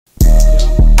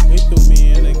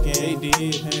they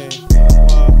did. Hey,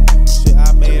 well, shit,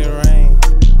 I made it rain.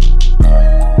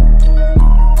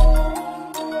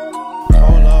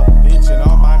 Hold up, bitch, and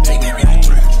all my niggas lame.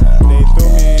 They threw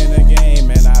me in the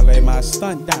game and I lay my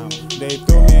stunt down. They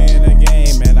threw me in the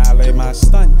game and I lay my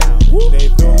stunt down. They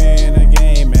threw me in the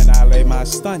game and I lay my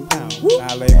stunt down.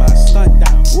 I lay my stunt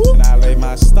down. And I lay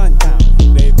my stunt down.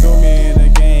 They threw me in the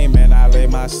game and I lay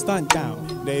my stunt down.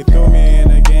 They threw me in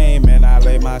the game and I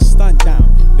lay my stunt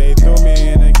down. They threw me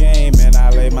in the game and I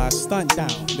lay my stunt down.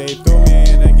 They threw me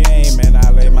in the game and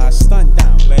I lay my stunt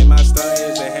down. Lay my stunt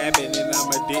is a habit and I'm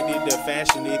addicted to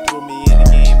fashion. They threw me in the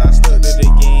game, I stuck to the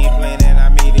game plan and I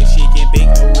made it. She can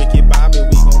bake no Ricky Bobby,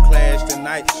 we gon' clash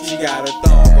tonight. She got her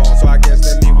thong on, so I guess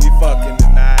that mean we fucking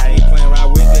tonight. Ain't playing right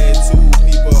with that too.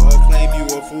 People claim you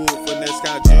a fool for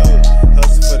Skazz.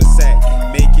 Hustle for the sack,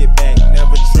 make it back,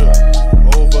 never trip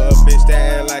over a bitch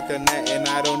that act like a gnat. And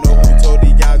I don't know who told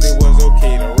these guys it was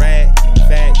okay to rat.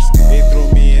 Facts, they threw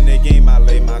me in the game, I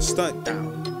lay my stunt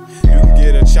down. You can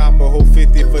get a chopper, hold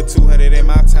 50 for 200 in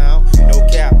my town, no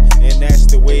cap, and that's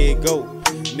the way it go.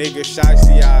 Niggas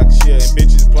shicey out here and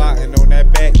bitches plotting on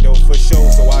that back though for sure.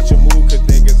 So watch your move, cause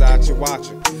niggas out here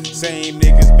watching. Same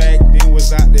niggas back then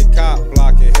was out there cop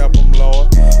blocking. Help them,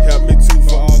 Lord, help me too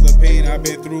for all the pain I've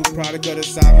been through. Product of the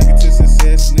side, nigga to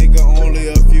success, nigga only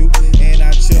a few. And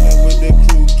I chillin' with the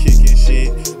crew, kicking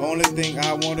shit. Only thing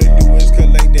I wanna do is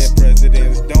collect that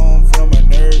president's dome from a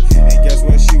nerd. And guess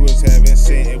what she was having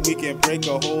sent? And we can break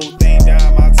a whole thing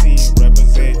down, my team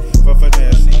represent for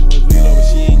finesse. Her name was Lilo, but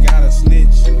she ain't got a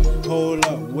snitch. Hold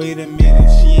up, wait a minute,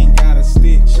 she ain't got a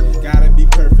stitch. Gotta be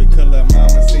perfect, cause her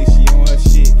mama say she on her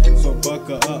shit. So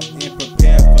buckle up and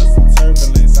prepare for some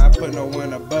turbulence. I put no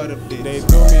one above a bitch. They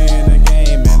threw me in the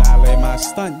game and I lay my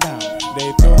stunt down.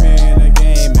 They threw me in the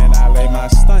game and I lay my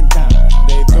stunt down.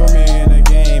 They threw me in the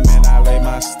game and I lay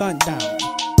my stunt down.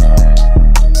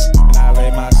 And I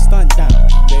lay my stunt down.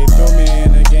 They threw me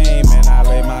in the game and I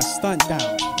lay my stunt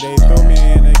down. They threw me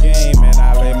in the game and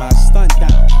I lay my stunt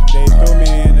down. They threw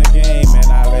me in the game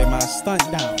and I lay my stunt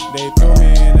down. They threw me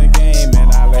in the game